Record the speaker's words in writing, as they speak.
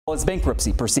As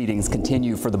bankruptcy proceedings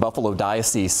continue for the Buffalo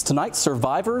Diocese, tonight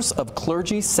survivors of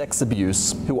clergy sex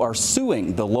abuse who are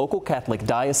suing the local Catholic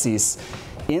diocese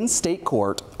in state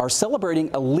court are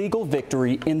celebrating a legal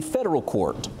victory in federal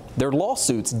court. Their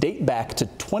lawsuits date back to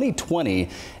 2020,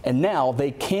 and now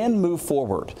they can move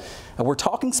forward. And we're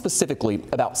talking specifically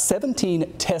about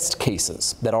 17 test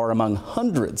cases that are among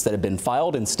hundreds that have been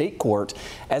filed in state court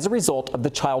as a result of the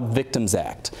Child Victims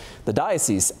Act. The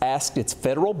diocese asked its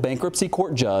federal bankruptcy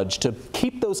court judge to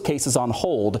keep those cases on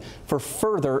hold for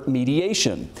further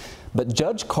mediation. But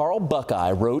Judge Carl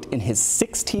Buckeye wrote in his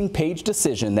 16-page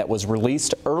decision that was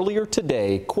released earlier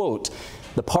today, quote,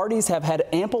 "The parties have had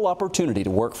ample opportunity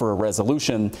to work for a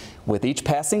resolution. With each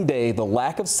passing day, the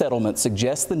lack of settlement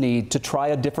suggests the need to try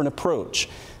a different approach.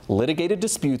 Litigated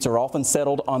disputes are often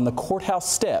settled on the courthouse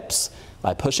steps.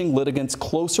 By pushing litigants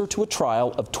closer to a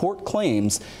trial of tort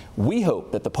claims, we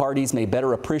hope that the parties may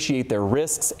better appreciate their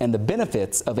risks and the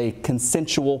benefits of a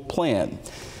consensual plan."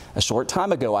 A short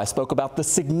time ago, I spoke about the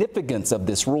significance of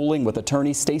this ruling with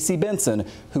attorney Stacey Benson,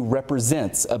 who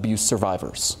represents abuse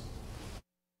survivors.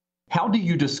 How do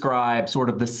you describe sort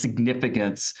of the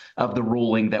significance of the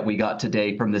ruling that we got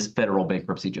today from this federal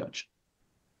bankruptcy judge?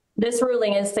 This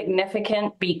ruling is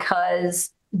significant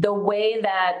because the way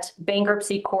that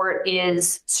bankruptcy court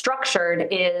is structured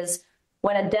is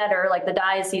when a debtor, like the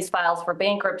diocese, files for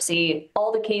bankruptcy,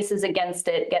 all the cases against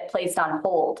it get placed on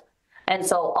hold. And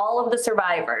so all of the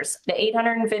survivors, the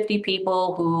 850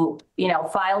 people who,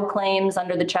 filed claims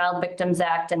under the Child Victims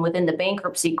Act and within the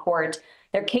bankruptcy court,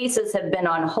 their cases have been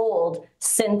on hold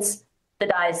since the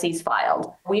diocese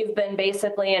filed. We've been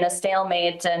basically in a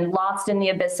stalemate and lost in the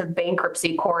abyss of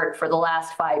bankruptcy court for the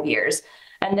last 5 years.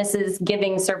 And this is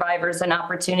giving survivors an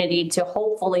opportunity to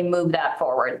hopefully move that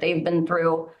forward. They've been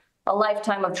through a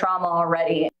lifetime of trauma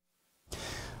already.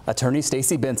 Attorney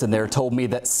Stacey Benson there told me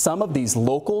that some of these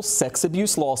local sex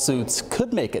abuse lawsuits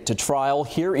could make it to trial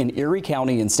here in Erie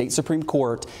County in state Supreme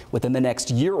Court within the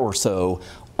next year or so.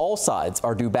 All sides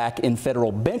are due back in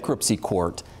federal bankruptcy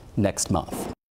court next month.